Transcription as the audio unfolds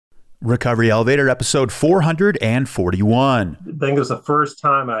Recovery Elevator, episode 441. I think it was the first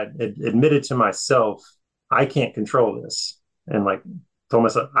time I admitted to myself, I can't control this. And told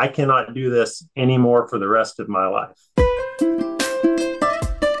myself, I cannot do this anymore for the rest of my life.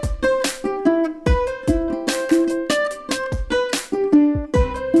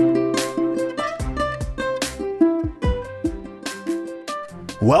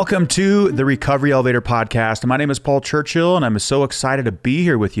 Welcome to the Recovery Elevator podcast. My name is Paul Churchill, and I'm so excited to be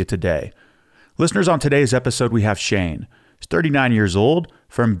here with you today. Listeners, on today's episode, we have Shane. He's 39 years old,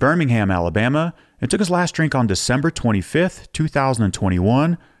 from Birmingham, Alabama, and took his last drink on December 25th,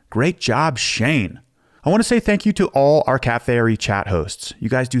 2021. Great job, Shane. I want to say thank you to all our Cafe RE chat hosts. You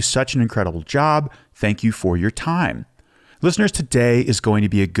guys do such an incredible job. Thank you for your time. Listeners, today is going to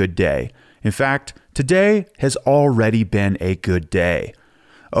be a good day. In fact, today has already been a good day.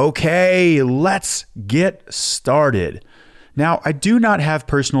 Okay, let's get started. Now, I do not have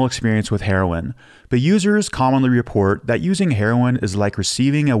personal experience with heroin, but users commonly report that using heroin is like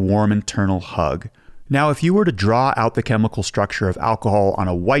receiving a warm internal hug. Now, if you were to draw out the chemical structure of alcohol on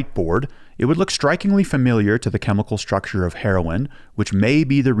a whiteboard, it would look strikingly familiar to the chemical structure of heroin, which may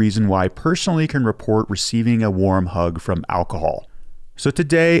be the reason why I personally can report receiving a warm hug from alcohol. So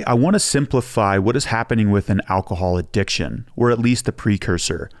today, I want to simplify what is happening with an alcohol addiction, or at least the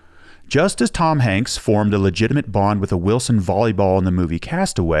precursor. Just as Tom Hanks formed a legitimate bond with a Wilson volleyball in the movie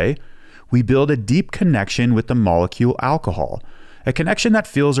Castaway, we build a deep connection with the molecule alcohol, a connection that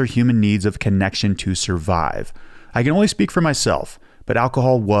fills our human needs of connection to survive. I can only speak for myself, but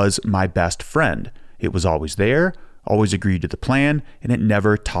alcohol was my best friend. It was always there, always agreed to the plan, and it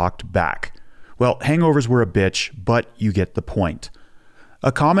never talked back. Well, hangovers were a bitch, but you get the point.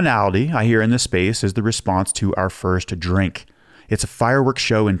 A commonality I hear in this space is the response to our first drink. It's a fireworks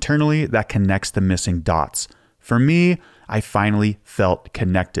show internally that connects the missing dots. For me, I finally felt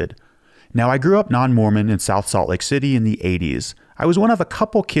connected. Now, I grew up non-Mormon in South Salt Lake City in the 80s. I was one of a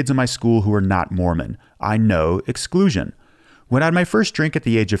couple kids in my school who were not Mormon. I know exclusion. When I had my first drink at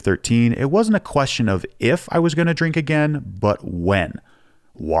the age of 13, it wasn't a question of if I was going to drink again, but when.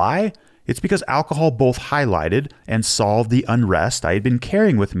 Why? It's because alcohol both highlighted and solved the unrest I had been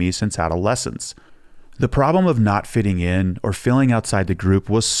carrying with me since adolescence. The problem of not fitting in or feeling outside the group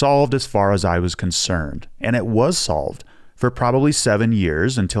was solved as far as I was concerned, and it was solved for probably 7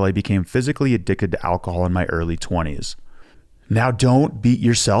 years until I became physically addicted to alcohol in my early 20s. Now, don't beat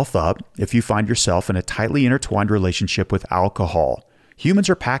yourself up if you find yourself in a tightly intertwined relationship with alcohol. Humans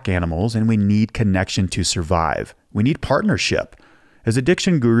are pack animals, and we need connection to survive. We need partnership. As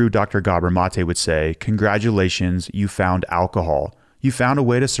addiction guru Dr. Gabor Mate would say, congratulations, you found alcohol. You found a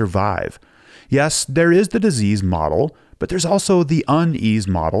way to survive. Yes, there is the disease model, but there's also the unease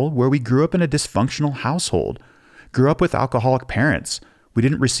model where we grew up in a dysfunctional household, grew up with alcoholic parents. We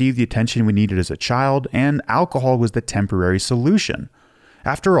didn't receive the attention we needed as a child, and alcohol was the temporary solution.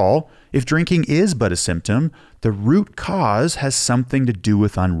 After all, if drinking is but a symptom, the root cause has something to do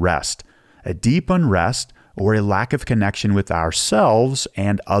with unrest, a deep unrest, or a lack of connection with ourselves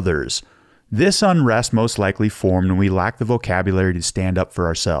and others. This unrest most likely formed when we lack the vocabulary to stand up for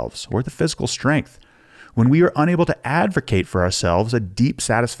ourselves, or the physical strength. When we are unable to advocate for ourselves, a deep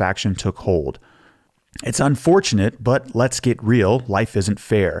satisfaction took hold. It's unfortunate, but let's get real, life isn't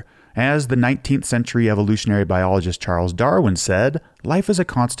fair. As the 19th century evolutionary biologist Charles Darwin said, life is a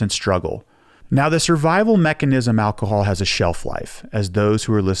constant struggle. Now, the survival mechanism alcohol has a shelf life, as those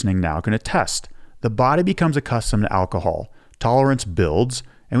who are listening now can attest. The body becomes accustomed to alcohol, tolerance builds,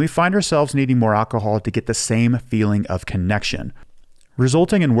 and we find ourselves needing more alcohol to get the same feeling of connection,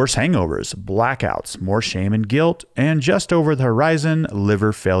 resulting in worse hangovers, blackouts, more shame and guilt, and just over the horizon,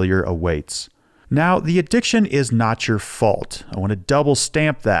 liver failure awaits. Now, the addiction is not your fault. I want to double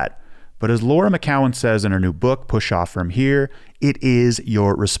stamp that. But as Laura McCowan says in her new book, Push Off From Here, it is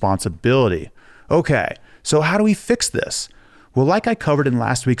your responsibility. Okay, so how do we fix this? Well, like I covered in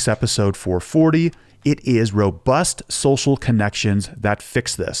last week's episode 440, it is robust social connections that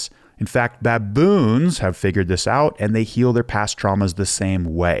fix this. In fact, baboons have figured this out, and they heal their past traumas the same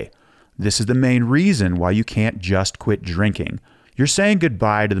way. This is the main reason why you can't just quit drinking. You're saying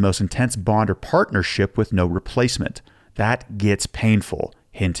goodbye to the most intense bond or partnership with no replacement. That gets painful.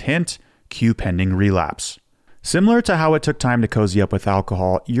 Hint, hint, cue pending relapse. Similar to how it took time to cozy up with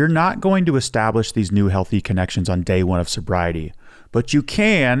alcohol, you're not going to establish these new healthy connections on day one of sobriety, but you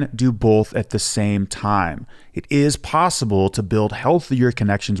can do both at the same time. It is possible to build healthier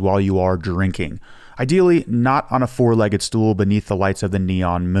connections while you are drinking, ideally not on a four-legged stool beneath the lights of the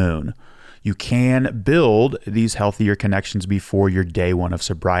neon moon. You can build these healthier connections before your day one of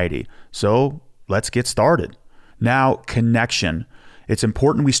sobriety. So let's get started. Now, connection. It's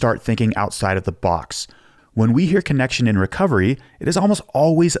important we start thinking outside of the box. When we hear connection in recovery, it is almost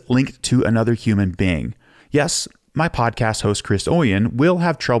always linked to another human being. Yes, my podcast host, Chris Oyen, will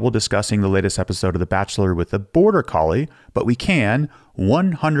have trouble discussing the latest episode of The Bachelor with a border collie, but we can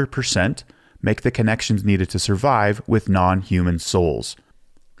 100% make the connections needed to survive with non-human souls.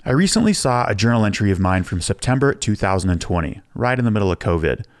 I recently saw a journal entry of mine from September 2020, right in the middle of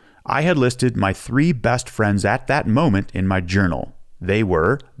COVID. I had listed my 3 best friends at that moment in my journal. They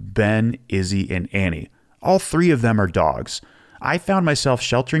were Ben, Izzy, and Annie. All 3 of them are dogs. I found myself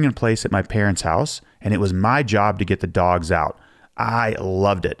sheltering in place at my parents' house, and it was my job to get the dogs out. I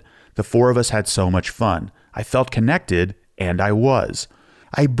loved it. The 4 of us had so much fun. I felt connected, and I was.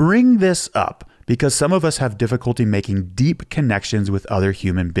 I bring this up because some of us have difficulty making deep connections with other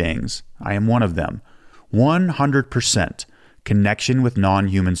human beings. I am one of them. 100%. Connection with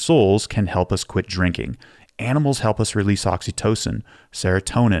non-human souls can help us quit drinking. Animals help us release oxytocin,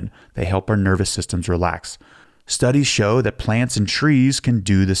 serotonin. They help our nervous systems relax. Studies show that plants and trees can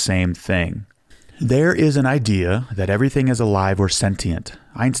do the same thing. There is an idea that everything is alive or sentient.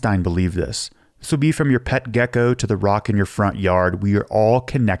 Einstein believed this. This would be from your pet gecko to the rock in your front yard. We are all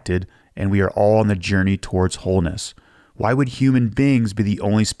connected, and we are all on the journey towards wholeness. Why would human beings be the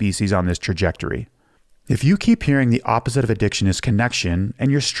only species on this trajectory? If you keep hearing the opposite of addiction is connection,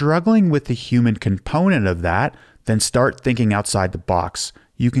 and you're struggling with the human component of that, then start thinking outside the box.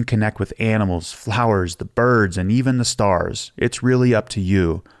 You can connect with animals, flowers, the birds, and even the stars. It's really up to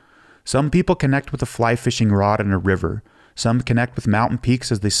you. Some people connect with a fly fishing rod in a river. Some connect with mountain peaks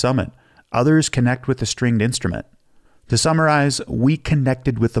as they summit. Others connect with a stringed instrument. To summarize, we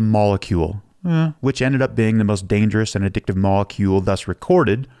connected with a molecule, which ended up being the most dangerous and addictive molecule thus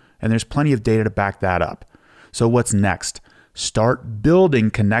recorded, and there's plenty of data to back that up. So what's next? Start building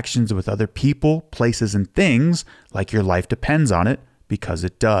connections with other people, places, and things like your life depends on it, because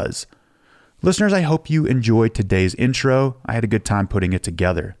it does. Listeners, I hope you enjoyed today's intro. I had a good time putting it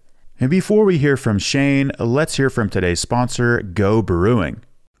together. And before we hear from Shane, let's hear from today's sponsor, Go Brewing.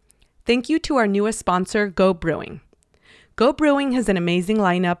 Thank you to our newest sponsor, Go Brewing. Go Brewing has an amazing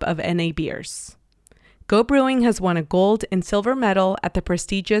lineup of NA beers. Go Brewing has won a gold and silver medal at the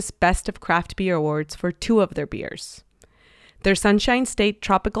prestigious Best of Craft Beer Awards for 2 of their beers. Their Sunshine State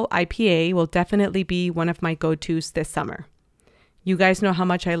Tropical IPA will definitely be one of my go-tos this summer. You guys know how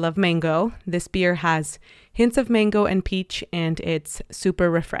much I love mango. This beer has hints of mango and peach, and it's super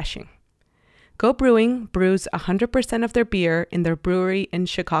refreshing. Go Brewing brews 100% of their beer in their brewery in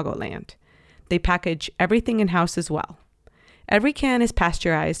Chicagoland. They package everything in-house as well. Every can is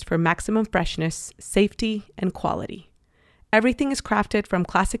pasteurized for maximum freshness, safety, and quality. Everything is crafted from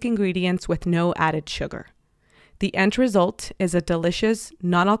classic ingredients with no added sugar. The end result is a delicious,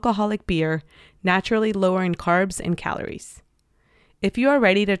 non-alcoholic beer, naturally lower in carbs and calories. If you are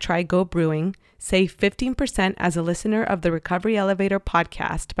ready to try Go Brewing, save 15% as a listener of the Recovery Elevator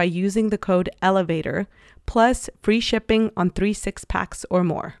podcast by using the code ELEVATOR, plus free shipping on 3 6-packs or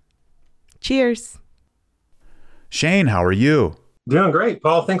more. Cheers! Shane, how are you? Doing great,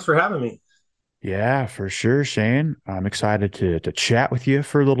 Paul. Thanks for having me. Yeah, for sure, Shane. I'm excited to chat with you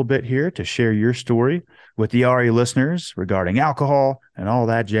for a little bit here, to share your story with the RE listeners regarding alcohol and all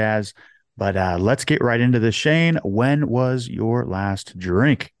that jazz. But let's get right into this. Shane, when was your last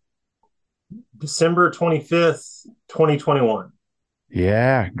drink? December 25th, 2021.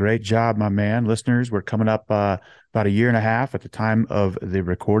 Yeah, great job, my man. Listeners, we're coming up about a year and a half at the time of the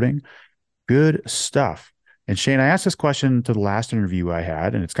recording. Good stuff. And Shane, I asked this question to the last interview I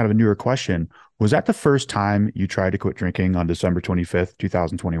had, and it's kind of a newer question. Was that the first time you tried to quit drinking on December 25th,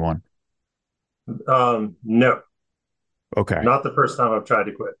 2021? No. Okay. Not the first time I've tried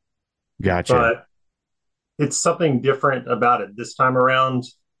to quit. Gotcha. But it's something different about it this time around,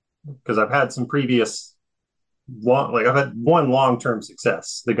 because I've had some previous I've had one long-term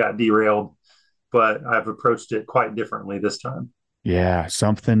success that got derailed, but I've approached it quite differently this time. Yeah,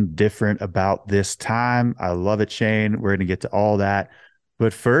 something different about this time. I love it, Shane. We're going to get to all that.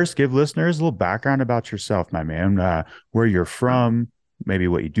 But first, give listeners a little background about yourself, my man, where you're from, maybe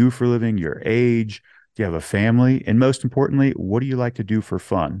what you do for a living, your age, do you have a family? And most importantly, what do you like to do for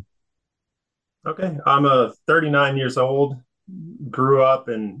fun? Okay. I'm 39 years old, grew up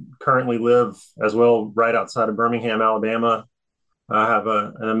and currently live as well right outside of Birmingham, Alabama. I have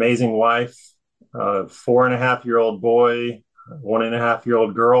an amazing wife, a 4.5-year-old boy,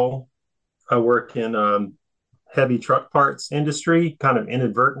 1.5-year-old girl. I work in heavy truck parts industry, kind of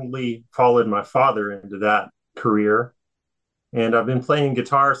inadvertently followed my father into that career. And I've been playing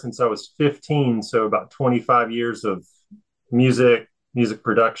guitar since I was 15. So about 25 years of music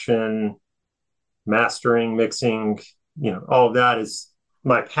production, mastering, mixing, all of that is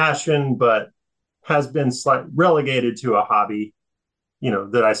my passion, but has been relegated to a hobby,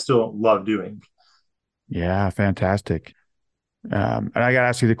 that I still love doing. Yeah, fantastic. And I got to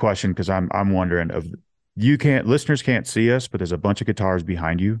ask you the question because I'm wondering of listeners can't see us, but there's a bunch of guitars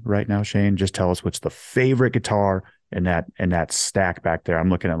behind you right now, Shane. Just tell us what's the favorite guitar in that stack back there. I'm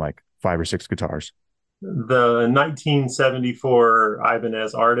looking at like 5 or 6 guitars. The 1974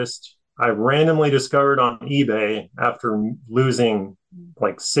 Ibanez Artist I randomly discovered on eBay after losing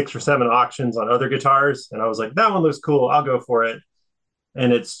like 6 or 7 auctions on other guitars. And I was like, that one looks cool. I'll go for it.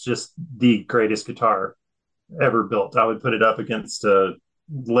 And it's just the greatest guitar ever built. I would put it up against a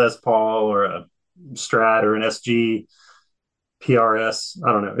Les Paul or a Strat or an SG, PRS.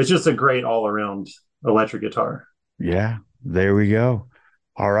 I don't know. It's just a great all around electric guitar. Yeah, there we go.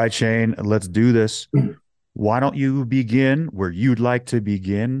 All right, Shane, let's do this. Why don't you begin where you'd like to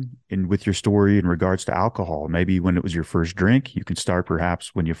begin with your story in regards to alcohol? Maybe when it was your first drink. You can start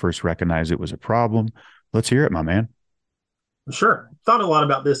perhaps when you first recognized it was a problem. Let's hear it, my man. Sure. Thought a lot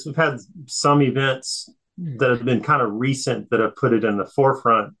about this. We've had some events that have been kind of recent that have put it in the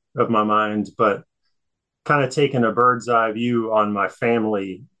forefront of my mind, but kind of taken a bird's eye view on my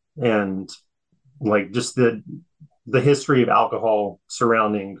family and like just the history of alcohol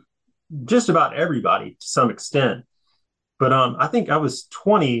surrounding just about everybody to some extent. But I think I was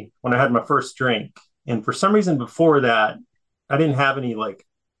 20 when I had my first drink. And for some reason before that, I didn't have any like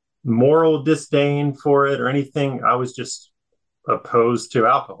moral disdain for it or anything. I was just opposed to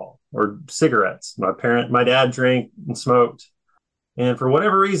alcohol or cigarettes. My dad drank and smoked. And for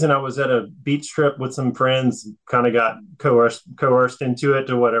whatever reason, I was at a beach trip with some friends, kind of got coerced into it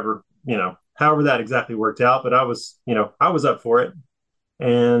to whatever, however that exactly worked out. But I was up for it.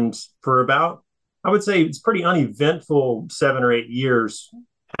 And for about, I would say it's pretty uneventful 7 or 8 years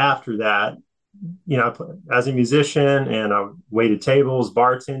after that, as a musician, and I waited tables,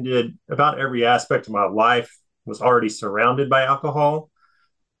 bartended, about every aspect of my life was already surrounded by alcohol.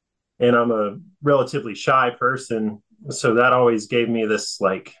 And I'm a relatively shy person. So that always gave me this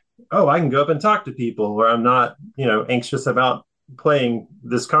like, oh, I can go up and talk to people, or I'm not, anxious about playing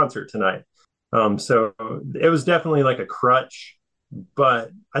this concert tonight. So it was definitely like a crutch.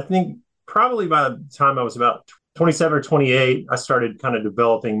 But I think probably by the time I was about 27 or 28, I started kind of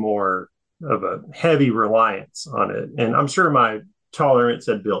developing more of a heavy reliance on it. And I'm sure my tolerance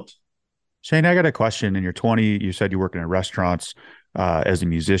had built. Shane, I got a question. In your 20, you said you worked in restaurants as a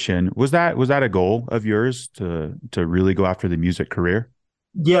musician. Was that a goal of yours to really go after the music career?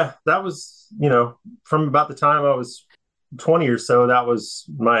 Yeah, that was, from about the time I was 20 or so, that was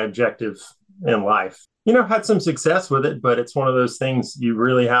my objective in life. Had some success with it, but it's one of those things you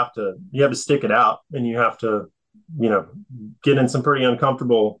have to stick it out, and you have to, get in some pretty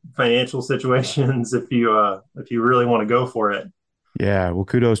uncomfortable financial situations if you really want to go for it. Yeah. Well,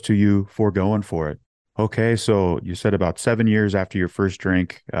 kudos to you for going for it. Okay. So you said about 7 years after your first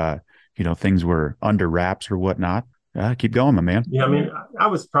drink, things were under wraps or whatnot. Keep going, my man. Yeah. I mean, I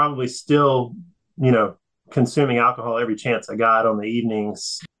was probably still, consuming alcohol every chance I got on the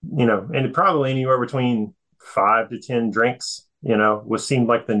evenings, and probably anywhere between 5 to 10 drinks, was seemed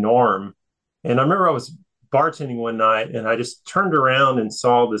like the norm. And I remember I was bartending one night and I just turned around and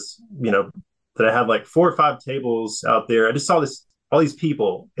saw this, that I had like 4 or 5 tables out there. I just saw all these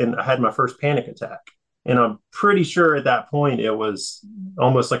people, and I had my first panic attack. And I'm pretty sure at that point it was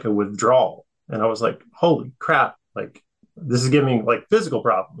almost like a withdrawal. And I was like, holy crap, like this is giving me like physical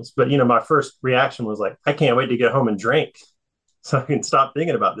problems. But, my first reaction was like, I can't wait to get home and drink so I can stop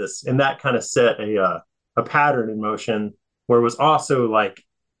thinking about this. And that kind of set a pattern in motion where it was also like,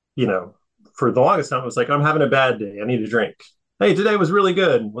 for the longest time, it was like, I'm having a bad day. I need a drink. Hey, today was really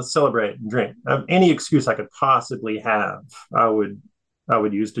good. Let's celebrate and drink. Any excuse I could possibly have, I would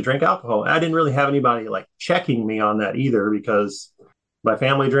use to drink alcohol. I didn't really have anybody like checking me on that either, because my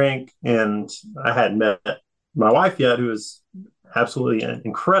family drank and I hadn't met my wife yet, who is absolutely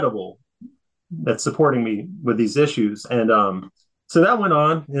incredible at supporting me with these issues. And so that went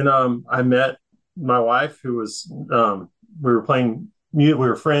on, and I met my wife, who was we were playing music. We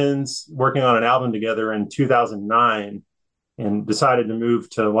were friends working on an album together in 2009, and decided to move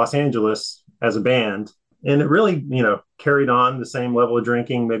to Los Angeles as a band. And it really, carried on the same level of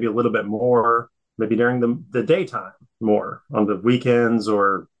drinking, maybe a little bit more, maybe during the daytime, more on the weekends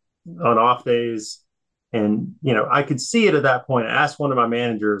or on off days. And, I could see it at that point. I asked one of my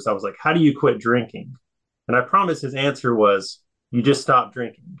managers, I was like, how do you quit drinking? And I promised his answer was, you just stop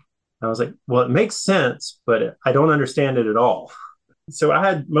drinking. And I was like, well, it makes sense, but I don't understand it at all. So I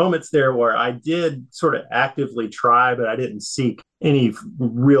had moments there where I did sort of actively try, but I didn't seek any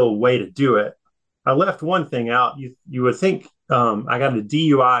real way to do it. I left one thing out. You would think I got a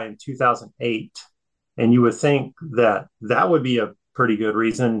DUI in 2008. And you would think that that would be a pretty good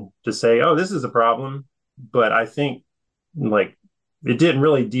reason to say, oh, this is a problem. But I think like it didn't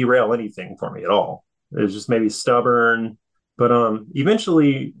really derail anything for me at all. It was just maybe stubborn. But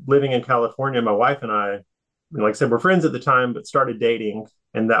eventually living in California, my wife and I, like I said, we're friends at the time, but started dating.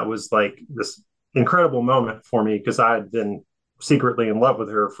 And that was like this incredible moment for me because I had been secretly in love with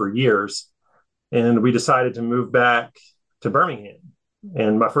her for years. And we decided to move back to Birmingham.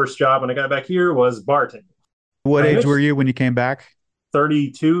 And my first job when I got back here was bartending. What age were you when you came back?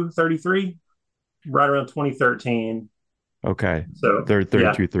 32, 33, right around 2013. Okay. So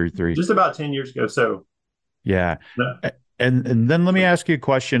 32, 33. Just about 10 years ago. So yeah. And then let me ask you a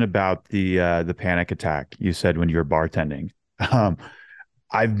question about the panic attack you said when you were bartending.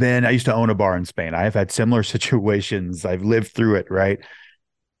 I used to own a bar in Spain. I have had similar situations. I've lived through it, right?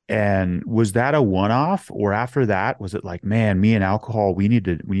 And was that a one-off, or after that, was it like, man, me and alcohol, we need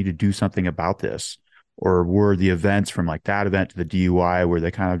to do something about this? Or were the events from like that event to the DUI where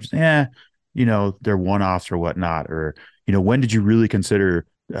they kind of just, they're one-offs or whatnot? Or, when did you really consider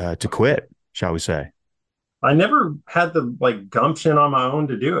to quit, shall we say? I never had the like gumption on my own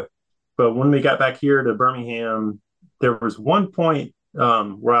to do it. But when we got back here to Birmingham, there was one point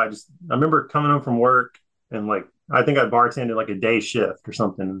where I remember coming home from work and like, I think I bartended like a day shift or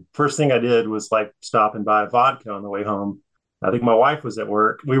something. First thing I did was like stop and buy vodka on the way home. I think my wife was at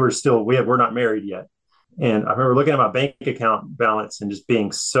work. We're not married yet. And I remember looking at my bank account balance and just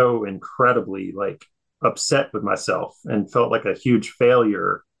being so incredibly like upset with myself and felt like a huge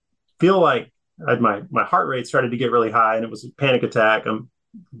failure. Feel like my heart rate started to get really high and it was a panic attack. I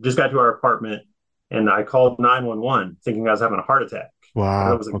just got to our apartment and I called 911 thinking I was having a heart attack. Wow.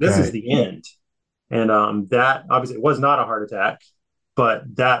 And I was like, This is the end. And that obviously it was not a heart attack, but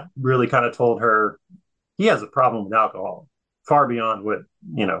that really kind of told her he has a problem with alcohol far beyond what,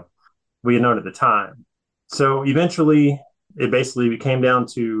 we had known at the time. So eventually it basically came down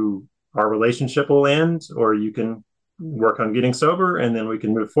to our relationship will end, or you can work on getting sober and then we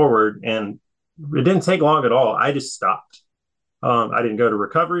can move forward. And it didn't take long at all. I just stopped. I didn't go to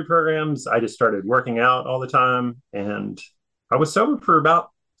recovery programs. I just started working out all the time. And I was sober for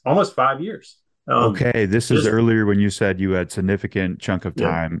about almost 5 years. Okay, this is earlier when you said you had significant chunk of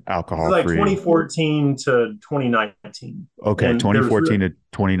time alcohol free. Like 2014 to 2019. Okay, and 2014 to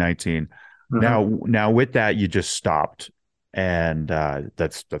 2019. Mm-hmm. Now with that, you just stopped, and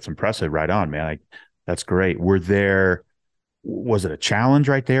that's impressive. Right on, man. That's great. Was it a challenge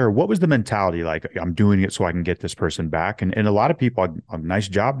right there? Or what was the mentality like? I'm doing it so I can get this person back. And a lot of people, a nice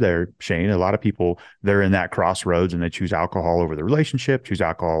job there, Shane. A lot of people, they're in that crossroads and they choose alcohol over the relationship, choose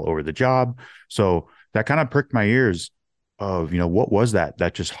alcohol over the job. So that kind of pricked my ears of, what was that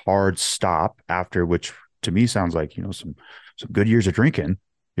just hard stop after, which to me sounds like, some good years of drinking.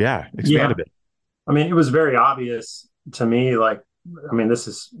 Yeah. Expand a bit. I mean, it was very obvious to me, this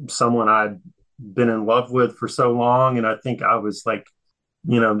is someone I'd been in love with for so long. And I think I was like,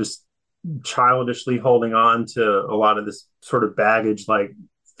 just childishly holding on to a lot of this sort of baggage, like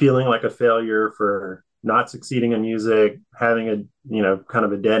feeling like a failure for not succeeding in music, having a, kind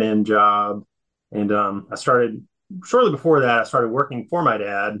of a dead end job. And I started shortly before that, I started working for my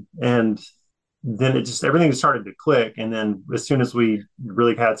dad, and then everything just started to click. And then as soon as we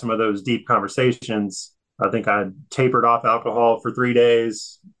really had some of those deep conversations, I think I tapered off alcohol for 3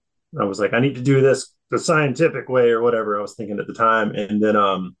 days. I was like, I need to do this the scientific way or whatever I was thinking at the time. And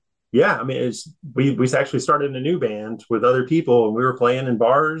then, we actually started a new band with other people, and we were playing in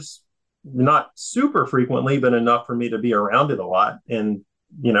bars, not super frequently, but enough for me to be around it a lot. And,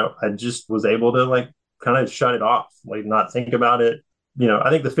 I just was able to like kind of shut it off, like not think about it. I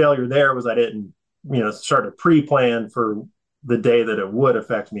think the failure there was I didn't, start to pre-plan for the day that it would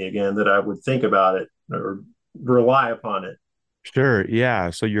affect me again, that I would think about it or rely upon it. Sure. Yeah.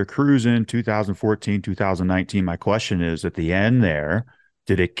 So you're cruising 2014, 2019. My question is, at the end there,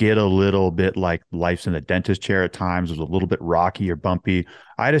 did it get a little bit like life's in the dentist chair at times? It was a little bit rocky or bumpy.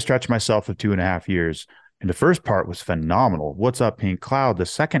 I had to stretch myself for 2.5 years. And the first part was phenomenal. What's up, Pink Cloud? The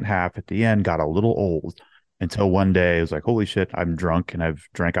second half at the end got a little old until one day it was like, holy shit, I'm drunk and I've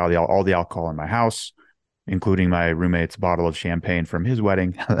drank all the alcohol in my house, including my roommate's bottle of champagne from his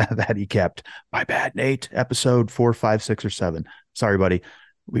wedding that he kept. My bad, Nate. Episode 4, 5, 6, or 7. Sorry, buddy.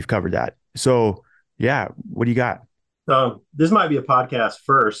 We've covered that. So, yeah, what do you got? This might be a podcast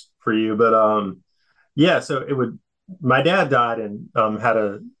first for you, but so my dad died and had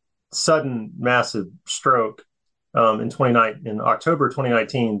a sudden massive stroke in October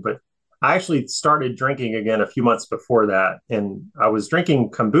 2019. But I actually started drinking again a few months before that, and I was drinking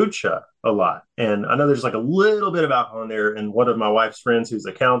kombucha a lot. And I know there's like a little bit of alcohol in there. And one of my wife's friends, who's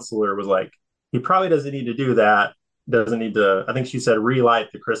a counselor, was like, he probably doesn't need to do that. Doesn't need to, I think she said,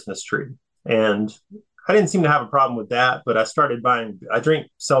 relight the Christmas tree. And I didn't seem to have a problem with that, but I drink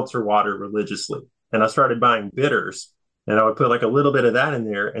seltzer water religiously, and I started buying bitters, and I would put like a little bit of that in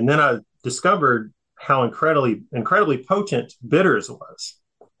there. And then I discovered how incredibly potent bitters was.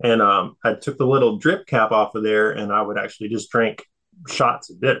 And I took the little drip cap off of there, and I would actually just drink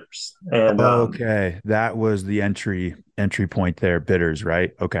shots of bitters. And Okay, that was the entry point there. Bitters,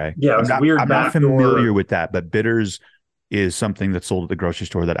 right? Okay. Yeah, it was weird. I'm not familiar with that, but bitters is something that's sold at the grocery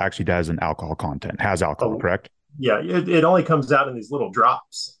store that actually has an alcohol content, has alcohol, correct? Yeah, it only comes out in these little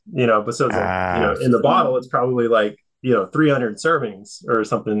drops, but so it's like, in the bottle, it's probably like, 300 servings or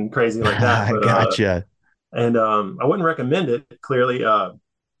something crazy like that. But, gotcha. And I wouldn't recommend it clearly to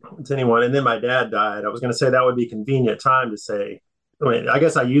anyone. And then my dad died. I was going to say that would be a convenient time to say, I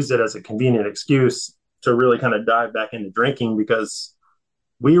guess I used it as a convenient excuse to really kind of dive back into drinking, because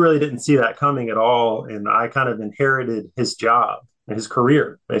we really didn't see that coming at all. And I kind of inherited his job and his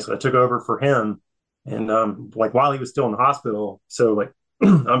career. Basically, I took over for him. And like while he was still in the hospital. So like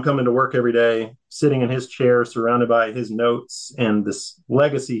I'm coming to work every day, sitting in his chair, surrounded by his notes and this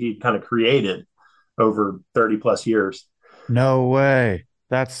legacy he'd kind of created over 30 plus years. No way.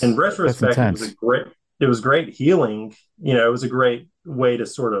 That's in retrospect, it was great healing. It was a great way to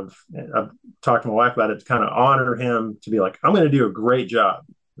sort of, I've talked to my wife about it, to kind of honor him, to be like, I'm going to do a great job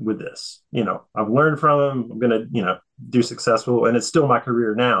with this. I've learned from him. I'm going to, do successful, and it's still my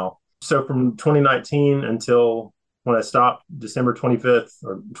career now. So from 2019 until when I stopped December 25th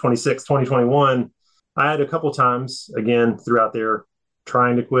or 26th, 2021, I had a couple times again throughout there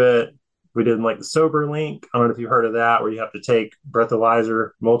trying to quit. We did like the Sober Link. I don't know if you heard of that, where you have to take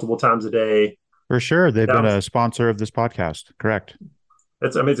breathalyzer multiple times a day. For sure. They've been a sponsor of this podcast. Correct.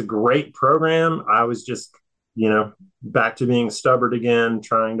 It's a great program. I was just, back to being stubborn again,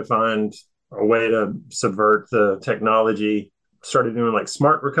 trying to find a way to subvert the technology. Started doing like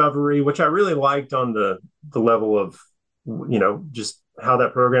smart recovery, which I really liked on the level of, just how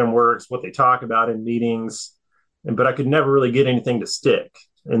that program works, what they talk about in meetings. But I could never really get anything to stick.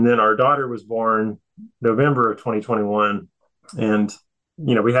 And then our daughter was born November of 2021. And,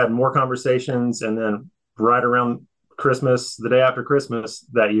 we had more conversations. And then right around Christmas, the day after Christmas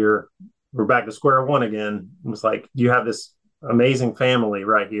that year, we're back to square one again. It was like, you have this amazing family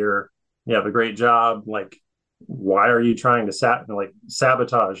right here. You have a great job. Like, why are you trying to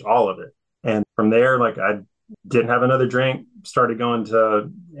sabotage all of it? And from there, like, I didn't have another drink, started going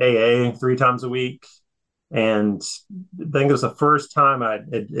to AA 3 times a week. And I think it was the first time I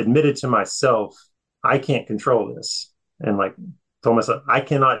admitted to myself, I can't control this. And like told myself, I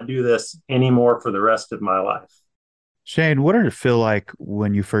cannot do this anymore for the rest of my life. Shane, what did it feel like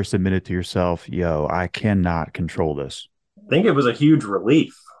when you first admitted to yourself, I cannot control this? I think it was a huge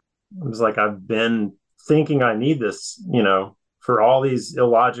relief. It was like, I've been thinking I need this, for all these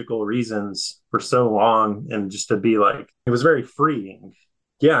illogical reasons for so long. And just to be like, it was very freeing.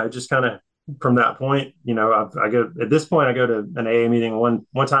 Yeah, I just kind of, from that point, I go to an AA meeting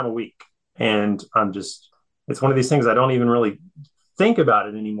one time a week. And it's one of these things I don't even really think about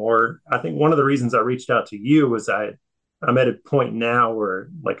it anymore. I think one of the reasons I reached out to you was I'm at a point now where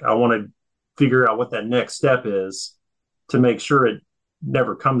like, I want to figure out what that next step is to make sure it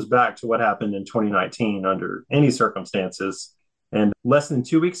never comes back to what happened in 2019 under any circumstances. And less than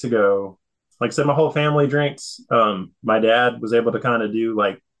 2 weeks ago, like I said, my whole family drinks. My dad was able to kind of do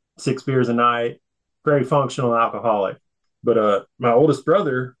like 6 beers a night, very functional alcoholic. But my oldest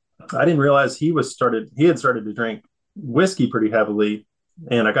brother, I didn't realize he had started to drink whiskey pretty heavily.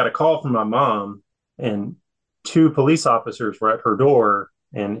 And I got a call from my mom, and 2 police officers were at her door,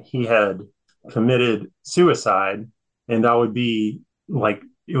 and he had committed suicide. And it would be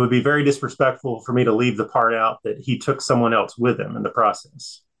very disrespectful for me to leave the part out that he took someone else with him in the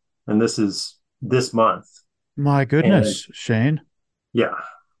process. And this is this month. My goodness, Shane. Yeah.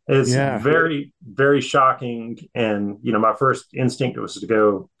 It's very, very shocking. And, my first instinct was to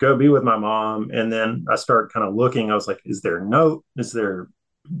go be with my mom. And then I started kind of looking, I was like, is there a note? Is there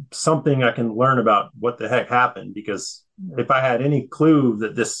something I can learn about what the heck happened? Because if I had any clue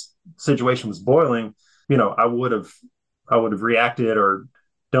that this situation was boiling, I would have reacted or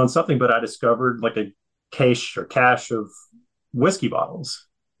done something. But I discovered like a cache of whiskey bottles.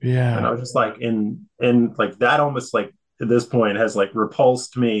 Yeah. And I was just like, and like that almost like at this point has like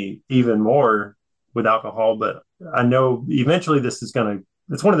repulsed me even more with alcohol. But I know eventually it's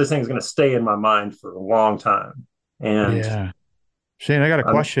one of those things going to stay in my mind for a long time. And Shane, I got a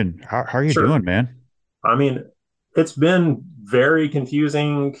I'm question. How are you sure. doing, man? I mean, it's been very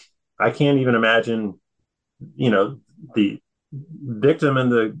confusing. I can't even imagine, the victim in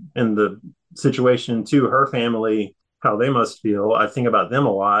the situation to her family, how they must feel. I think about them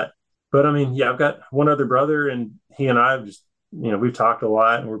a lot. But I mean, yeah, I've got one other brother, and he and I have just, we've talked a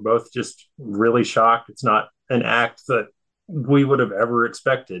lot, and we're both just really shocked. It's not an act that we would have ever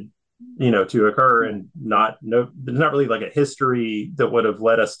expected, to occur, and there's not really like a history that would have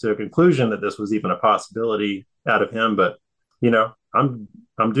led us to a conclusion that this was even a possibility out of him. But,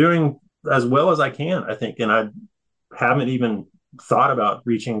 I'm doing as well as I can, I think, and I haven't even thought about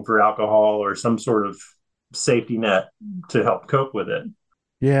reaching for alcohol or some sort of safety net to help cope with it.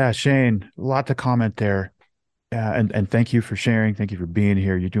 Yeah, Shane, a lot to comment there. And thank you for sharing. Thank you for being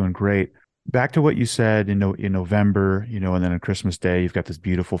here. You're doing great. Back to what you said in November, and then on Christmas Day, you've got this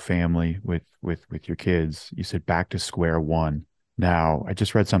beautiful family with your kids. You said back to square one. Now, I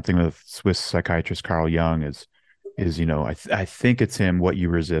just read something with Swiss psychiatrist Carl Jung I think it's him, what you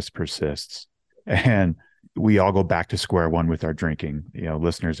resist persists. And we all go back to square one with our drinking.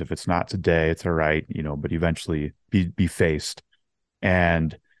 Listeners, if it's not today, it's all right, but eventually be faced.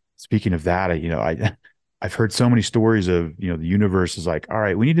 And speaking of that, I've heard so many stories of, the universe is like, all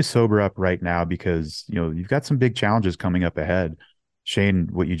right, we need to sober up right now because, you've got some big challenges coming up ahead. Shane,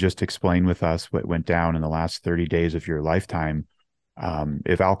 what you just explained with us, what went down in the last 30 days of your lifetime,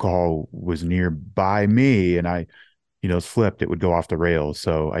 if alcohol was nearby me and it's flipped, it would go off the rails.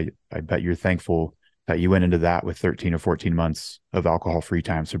 So I bet you're thankful that you went into that with 13 or 14 months of alcohol-free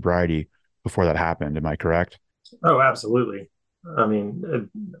time sobriety before that happened. Am I correct? Oh, absolutely. I mean,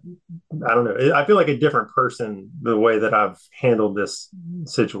 I don't know. I feel like a different person the way that I've handled this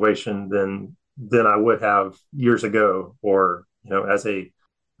situation than I would have years ago, or as a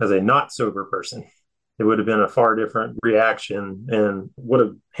not sober person. It would have been a far different reaction and would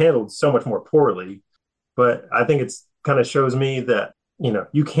have handled so much more poorly. But I think it's kind of shows me that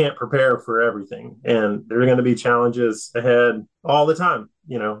you can't prepare for everything, and there are going to be challenges ahead all the time,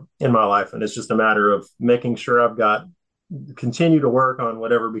 in my life, and it's just a matter of making sure I've got continue to work on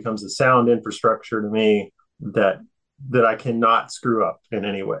whatever becomes a sound infrastructure to me that I cannot screw up in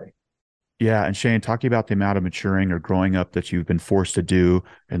any way. Yeah. And Shane, talking about the amount of maturing or growing up that you've been forced to do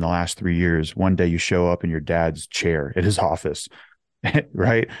in the last 3 years, one day you show up in your dad's chair at his office,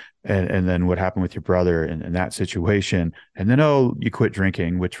 right? And then what happened with your brother in that situation. And then, you quit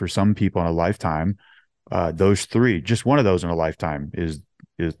drinking, which for some people in a lifetime, those three, just one of those in a lifetime is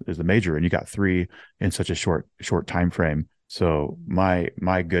the major. And you got three in such a short time frame. So my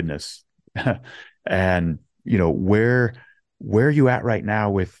goodness. And, where are you at right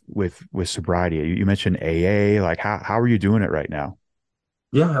now with sobriety? You mentioned AA. Like how are you doing it right now?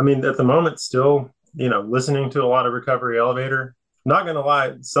 Yeah, I mean, at the moment, still, listening to a lot of Recovery Elevator. Not gonna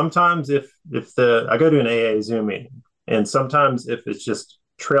lie, sometimes if I go to an AA Zoom meeting, and sometimes if it's just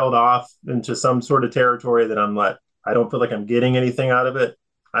trailed off into some sort of territory that I don't feel like I'm getting anything out of it,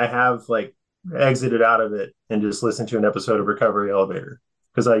 I have like exited out of it and just listened to an episode of Recovery Elevator,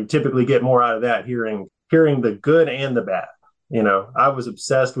 because I typically get more out of that hearing the good and the bad. I was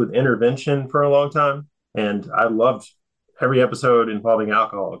obsessed with intervention for a long time, and I loved every episode involving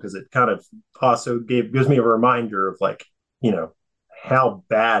alcohol because it kind of also gives me a reminder of how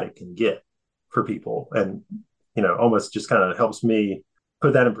bad it can get for people, and almost just kind of helps me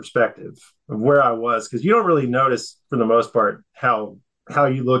put that in perspective of where I was, because you don't really notice for the most part how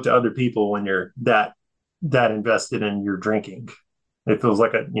you look to other people when you're that invested in your drinking. It feels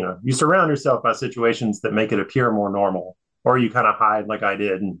like you surround yourself by situations that make it appear more normal, or you kind of hide like I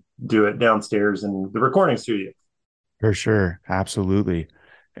did and do it downstairs in the recording studio. For sure. Absolutely.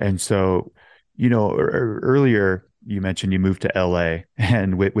 And so, earlier you mentioned you moved to LA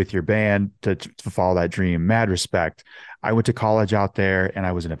and with your band to follow that dream. Mad respect. I went to college out there and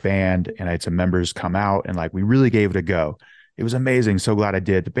I was in a band and I had some members come out and we really gave it a go. It was amazing. So glad I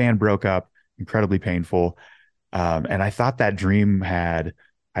did. The band broke up, incredibly painful. And I thought that dream had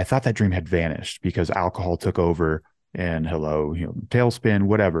vanished because alcohol took over and tailspin,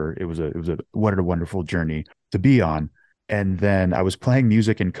 whatever. What a wonderful journey to be on. And then I was playing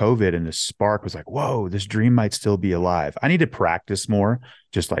music in COVID and the spark was like, whoa, this dream might still be alive. I need to practice more,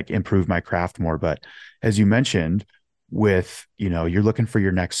 just improve my craft more. But as you mentioned you're looking for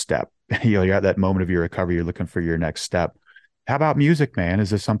your next step, you're at that moment of your recovery, you're looking for your next step. How about music, man? Is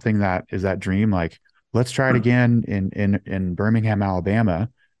this something is that dream? Let's try it again in Birmingham, Alabama.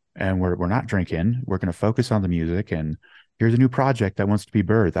 And we're not drinking. We're going to focus on the music, and here's a new project that wants to be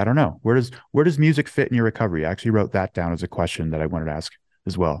birthed. I don't know. Where does music fit in your recovery? I actually wrote that down as a question that I wanted to ask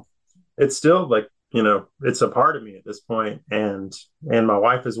as well. It's still it's a part of me at this point, and my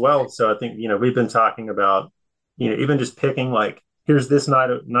wife as well. So I think, we've been talking about, even just picking like, here's this night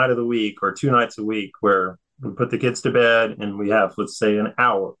of the week or 2 nights a week where we put the kids to bed and we have, let's say, an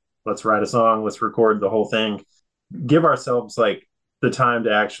hour. Let's write a song, let's record the whole thing. Give ourselves like the time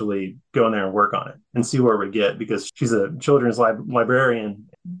to actually go in there and work on it and see where we get, because she's a children's librarian,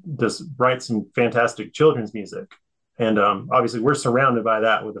 just writes some fantastic children's music. And obviously we're surrounded by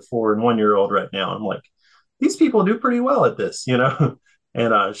that with a 4 and 1-year-old right now. I'm like, these people do pretty well at this,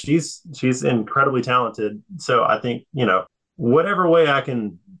 and she's incredibly talented. So I think, whatever way I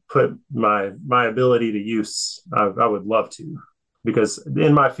can put my ability to use, I would love to, because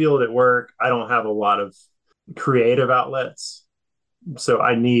in my field at work, I don't have a lot of creative outlets. So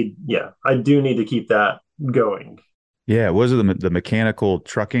I do need to keep that going. Yeah. Was it the mechanical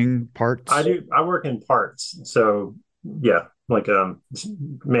trucking parts? I work in parts. So yeah, like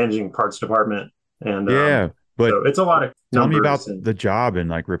managing parts department. And but so it's a lot of tell me about the job and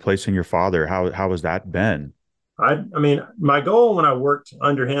like replacing your father. How has that been? I mean, my goal when I worked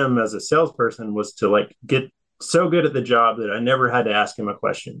under him as a salesperson was to like get so good at the job that I never had to ask him a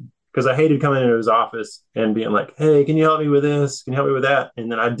question, because I hated coming into his office and being like, hey, can you help me with this? Can you help me with that?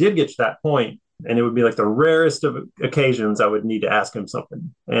 And then I did get to that point, and it would be like the rarest of occasions I would need to ask him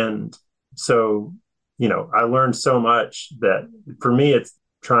something. And so, I learned so much that for me, it's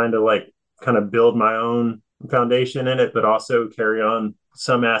trying to like kind of build my own foundation in it, but also carry on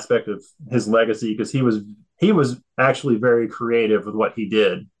some aspect of his legacy, because he was actually very creative with what he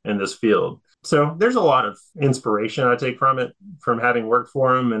did in this field. So there's a lot of inspiration I take from it, from having worked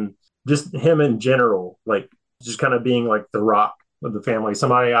for him, and just him in general, like just kind of being like the rock of the family,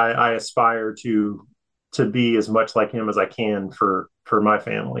 somebody I aspire to be as much like him as I can for my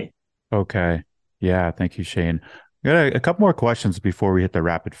family. Okay. Yeah. Thank you, Shane. I got a couple more questions before we hit the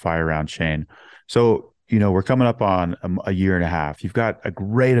rapid fire round, Shane. So, we're coming up on a year and a half. You've got a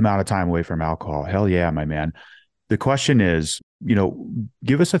great amount of time away from alcohol. Hell yeah, my man. The question is,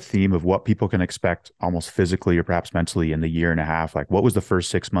 give us a theme of what people can expect almost physically or perhaps mentally in the year and a half. Like, what was the first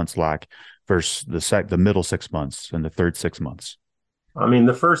 6 months like versus the middle 6 months and the third 6 months? I mean,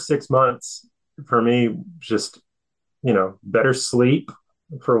 the first 6 months for me, just, better sleep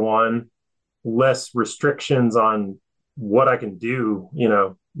for one, less restrictions on what I can do.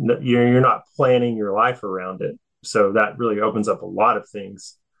 You're not planning your life around it. So that really opens up a lot of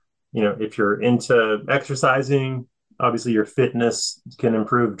things. If you're into exercising, obviously your fitness can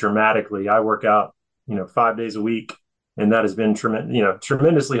improve dramatically. I work out, 5 days a week, and that has been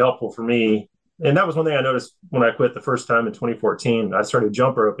tremendously helpful for me. And that was one thing I noticed when I quit the first time in 2014. I started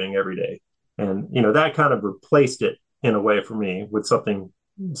jump roping every day, and that kind of replaced it in a way for me with something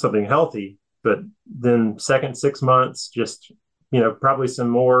healthy. But then second 6 months, just probably some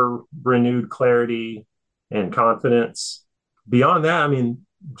more renewed clarity and confidence. Beyond that, I mean,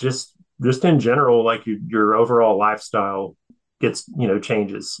 just in general, like your overall lifestyle gets,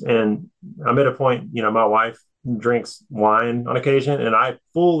 changes. And I'm at a point, my wife drinks wine on occasion, and I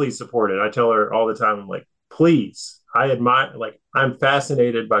fully support it. I tell her all the time, I'm like, please, I admire, like, I'm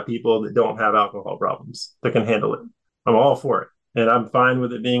fascinated by people that don't have alcohol problems, that can handle it. I'm all for it. And I'm fine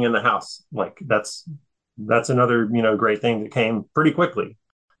with it being in the house. Like that's another, great thing that came pretty quickly.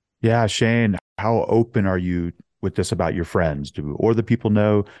 Yeah. Shane, how open are you with this about your friends? Or the people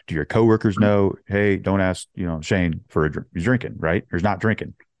know? Do your coworkers know? Hey, don't ask, Shane for he's drinking, right? Or he's not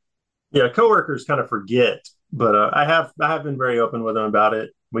drinking. Yeah. Coworkers kind of forget, but I have been very open with them about it.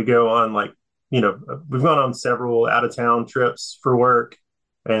 We go on we've gone on several out of town trips for work.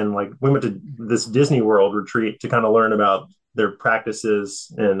 And like we went to this Disney World retreat to kind of learn about their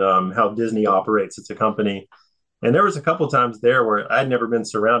practices and how Disney operates as a company. And there was a couple of times there where I'd never been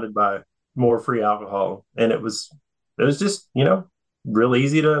surrounded by more free alcohol. And it was just, real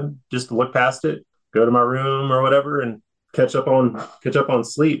easy to just look past it, go to my room or whatever, and catch up on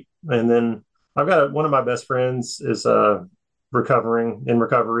sleep. And then I've got one of my best friends is recovering in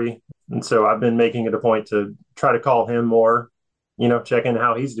recovery. And so I've been making it a point to try to call him more, check in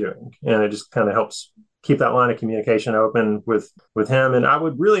how he's doing. And it just kind of helps keep that line of communication open with him. And I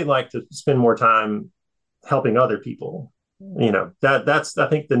would really like to spend more time helping other people. That's I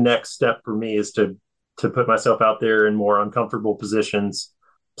think the next step for me is to put myself out there in more uncomfortable positions,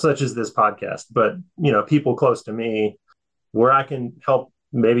 such as this podcast, but people close to me where I can help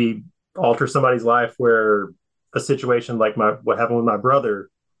maybe alter somebody's life, where a situation like what happened with my brother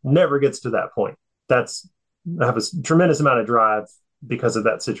never gets to that point. I have a tremendous amount of drive because of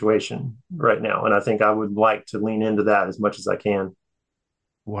that situation right now. And I think I would like to lean into that as much as I can.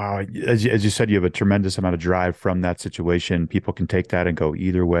 Wow. As you said, you have a tremendous amount of drive from that situation. People can take that and go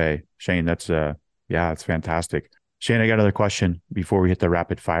either way. Shane, that's Yeah, it's fantastic. Shane, I got another question before we hit the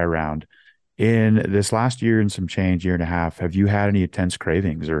rapid fire round. In this last year and some change, year and a half, have you had any intense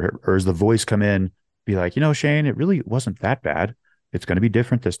cravings, or has the voice come in, be like, Shane, it really wasn't that bad. It's going to be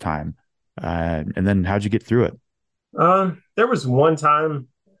different this time. And then how'd you get through it? There was one time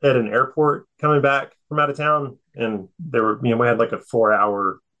at an airport coming back from out of town, and there were, we had like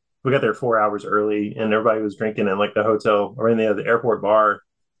we got there 4 hours early, and everybody was drinking in like the hotel or in the airport bar.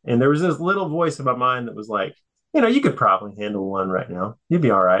 And there was this little voice in my mind that was like, you could probably handle one right now. You'd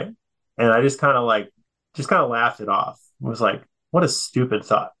be all right. And I just kind of laughed it off. It was like, what a stupid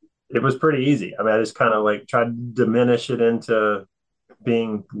thought. It was pretty easy. I mean, I just kind of like tried to diminish it into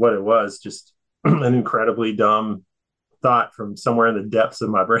being what it was, just an incredibly dumb thought from somewhere in the depths of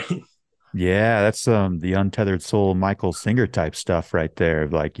my brain. Yeah, that's the untethered soul Michael Singer type stuff right there.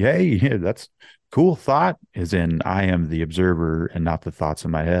 Like, hey, that's cool thought, as in I am the observer and not the thoughts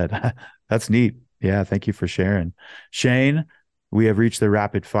in my head. That's neat. Yeah, thank you for sharing. Shane, we have reached the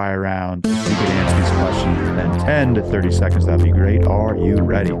rapid fire round. If you could answer these questions within 10 to 30 seconds, that'd be great. Are you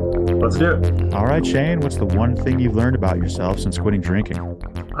ready? Let's do it. All right, Shane, what's the one thing you've learned about yourself since quitting drinking?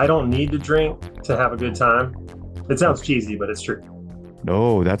 I don't need to drink to have a good time. It sounds cheesy, but it's true.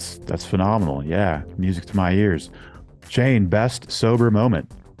 No, that's phenomenal. Yeah, music to my ears. Shane, best sober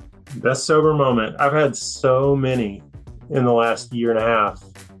moment. Best sober moment. I've had so many in the last year and a half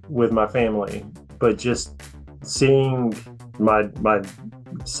with my family, but just seeing my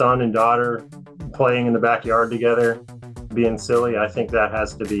son and daughter playing in the backyard together, being silly, I think that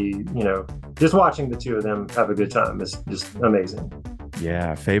has to be, just watching the two of them have a good time is just amazing.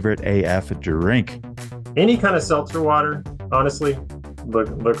 Yeah, favorite AF drink? Any kind of seltzer water, honestly.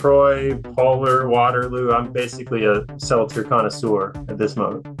 LaCroix, Polar, Waterloo. I'm basically a seltzer connoisseur at this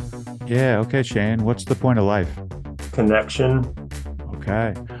moment. Yeah, okay, Shane. What's the point of life? Connection.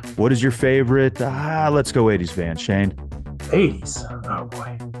 Okay. What is your favorite, let's go 80s band, Shane? 80s? Oh,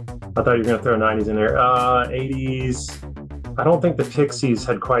 boy. I thought you were going to throw 90s in there. 80s. I don't think the Pixies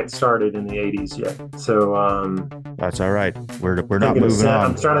had quite started in the 80s yet. So that's all right. We're not moving on.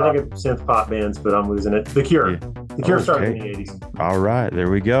 I'm trying to think of synth pop bands, but I'm losing it. The Cure. Yeah. The Cure started in the 80s. All right,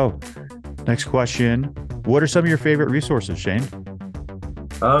 there we go. Next question. What are some of your favorite resources, Shane?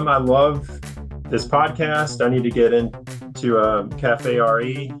 I love this podcast. I need to get into Cafe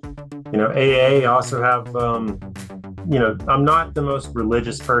RE. AA. I also have I'm not the most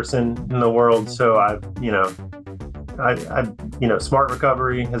religious person in the world, so I've Smart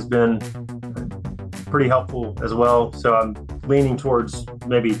Recovery has been pretty helpful as well. So I'm leaning towards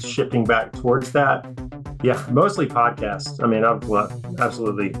maybe shifting back towards that. Yeah, mostly podcasts. I mean, I've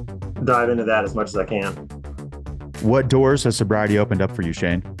absolutely dive into that as much as I can. What doors has sobriety opened up for you,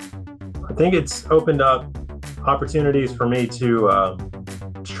 Shane? I think it's opened up opportunities for me to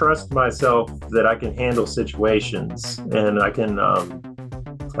trust myself that I can handle situations, and I can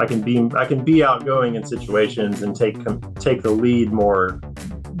be outgoing in situations and take the lead more.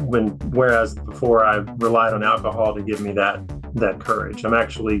 Whereas before I relied on alcohol to give me that courage. I'm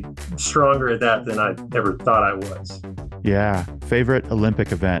actually stronger at that than I ever thought I was. Yeah. Favorite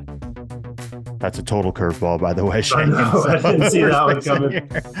Olympic event? That's a total curveball, by the way, Shane. I didn't see that one coming.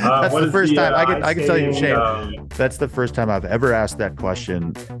 That's the first time I can tell you, Shane. That's the first time I've ever asked that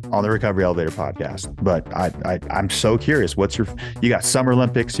question on the Recovery Elevator podcast. But I'm so curious. You got Summer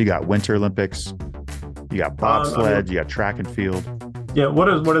Olympics, you got Winter Olympics, you got bobsled, you got track and field. Yeah, what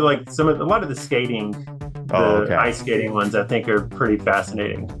are like a lot of the skating, ice skating ones? I think are pretty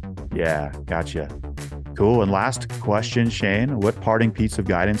fascinating. Yeah, gotcha. Cool. And last question, Shane, what parting piece of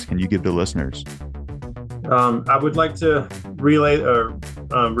guidance can you give to listeners? I would like to relay or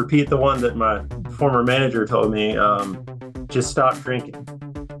repeat the one that my former manager told me, just stop drinking.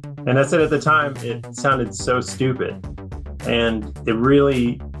 And I said at the time, it sounded so stupid. And it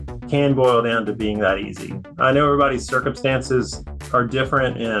really can boil down to being that easy. I know everybody's circumstances are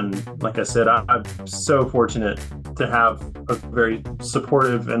different. And like I said, I'm so fortunate to have a very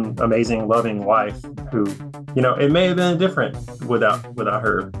supportive and amazing, loving wife who, it may have been different without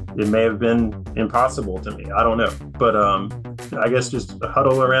her. It may have been impossible to me. I don't know. But I guess just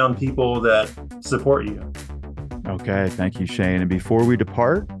huddle around people that support you. Okay. Thank you, Shane. And before we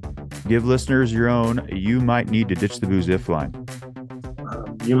depart, give listeners your own "You might need to ditch the booze" if line.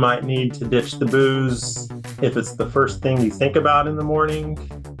 You might need to ditch the booze if it's the first thing you think about in the morning,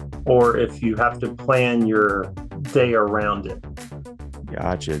 or if you have to plan your day around it.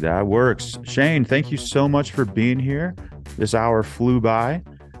 Gotcha. That works. Shane, thank you so much for being here. This hour flew by.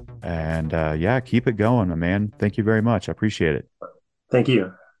 And keep it going, my man. Thank you very much. I appreciate it. Thank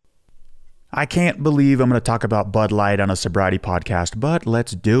you. I can't believe I'm going to talk about Bud Light on a sobriety podcast, but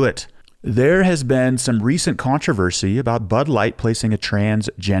let's do it. There has been some recent controversy about Bud Light placing a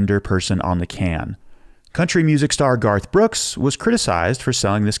transgender person on the can. Country music star Garth Brooks was criticized for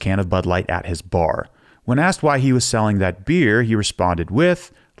selling this can of Bud Light at his bar. When asked why he was selling that beer, he responded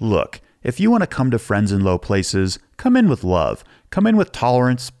with, "Look, if you want to come to friends in low places, come in with love. Come in with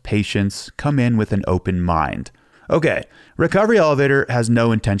tolerance, patience, come in with an open mind." Okay, Recovery Elevator has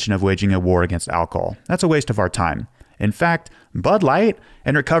no intention of waging a war against alcohol. That's a waste of our time. In fact, Bud Light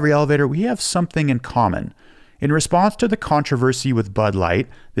and Recovery Elevator, we have something in common. In response to the controversy with Bud Light,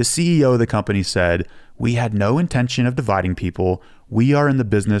 the CEO of the company said, "We had no intention of dividing people. We are in the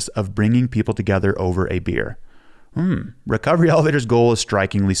business of bringing people together over a beer." Recovery Elevator's goal is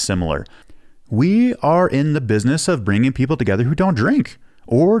strikingly similar. We are in the business of bringing people together who don't drink,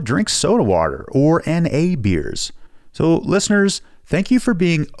 or drink soda water, or NA beers. So listeners, thank you for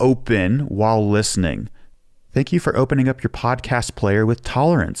being open while listening. Thank you for opening up your podcast player with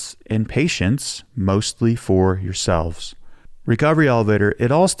tolerance and patience, mostly for yourselves. Recovery Elevator, it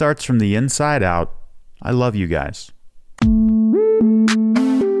all starts from the inside out. I love you guys.